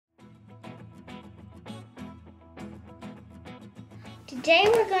Today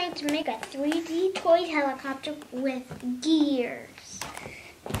we're going to make a 3D toy helicopter with gears.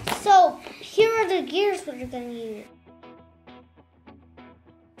 So here are the gears we're going to use.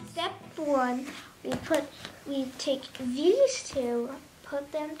 Step 1, we take these two,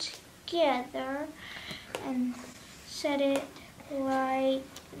 put them together, and set it like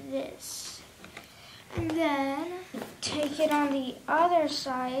this. And then take it on the other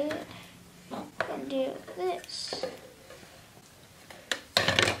side and do this.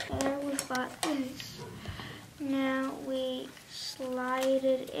 There we've got this. Now we slide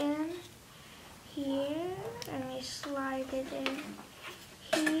it in here, and we slide it in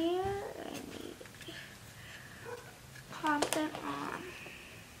here, and we pop it on.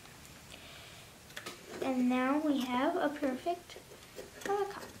 And now we have a perfect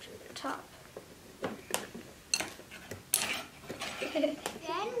helicopter top.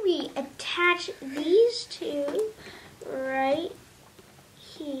 Then we attach these two right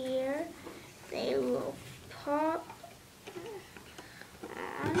here. They will pop.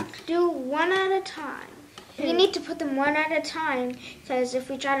 Do one at a time. You need to put them one at a time, because if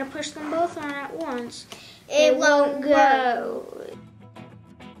we try to push them both on at once, it won't go.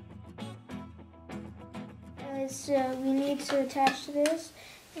 So we need to attach this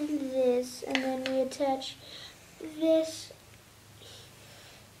and this, and then we attach this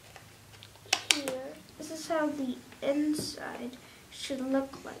here. This is how the inside should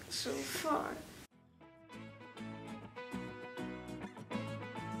look like so far.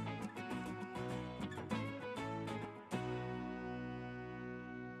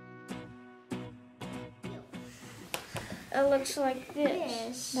 It looks like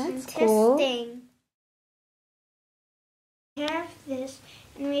this. That's cool. We have this,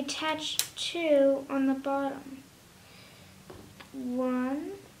 and we attach two on the bottom.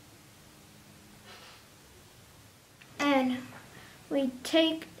 One. And we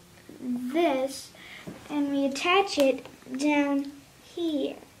take this and we attach it down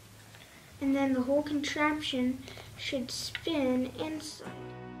here. And then the whole contraption should spin inside.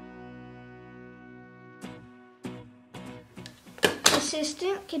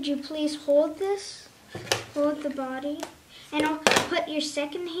 Assistant, could you please hold this? Hold the body. And I'll put your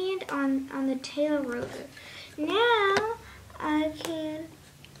second hand on the tail rotor. Now I can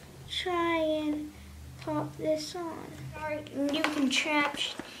try and pop this on. New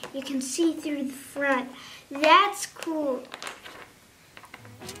contraption. You can see through the front. That's cool.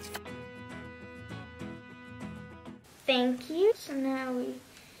 Thank you. So now we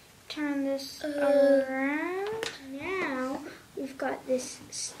turn this around. Now we've got this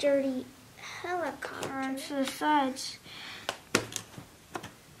sturdy helicopter to the sides.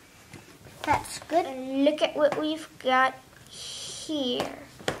 That's good. And look at what we've got here.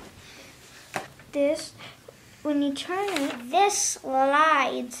 This, when you turn it, this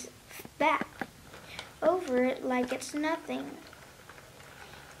slides back over it like it's nothing.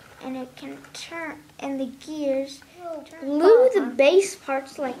 And it can turn, and the gears glue the base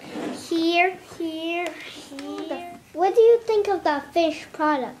parts like here, here, here. What do you think of the finished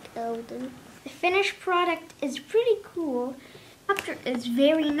product, Eldon? The finished product is pretty cool. The helicopter is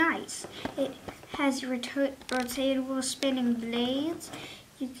very nice. It has rotatable spinning blades.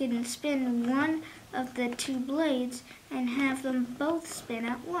 You can spin one of the two blades and have them both spin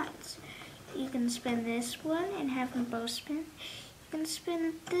at once. You can spin this one and have them both spin. You can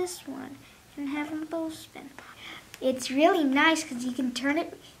spin this one and have them both spin. It's really nice because you can turn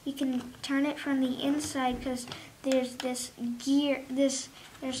it. You can turn it from the inside because there's this gear. There's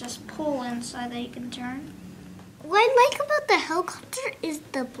this pole inside that you can turn. What I like about the helicopter is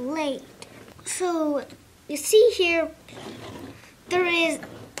the blade. So you see here, there is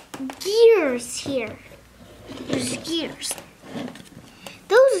gears here. There's gears.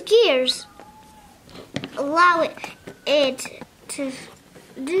 Those gears allow it to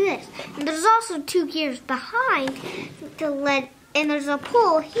do this. And there's also two gears behind and there's a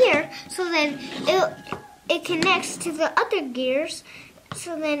pole here, so then it connects to the other gears,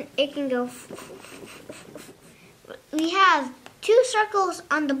 so then it can go. We have two circles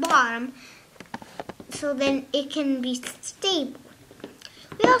on the bottom, so then it can be stable.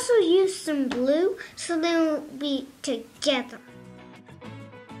 We also use some glue, so then it'll be together.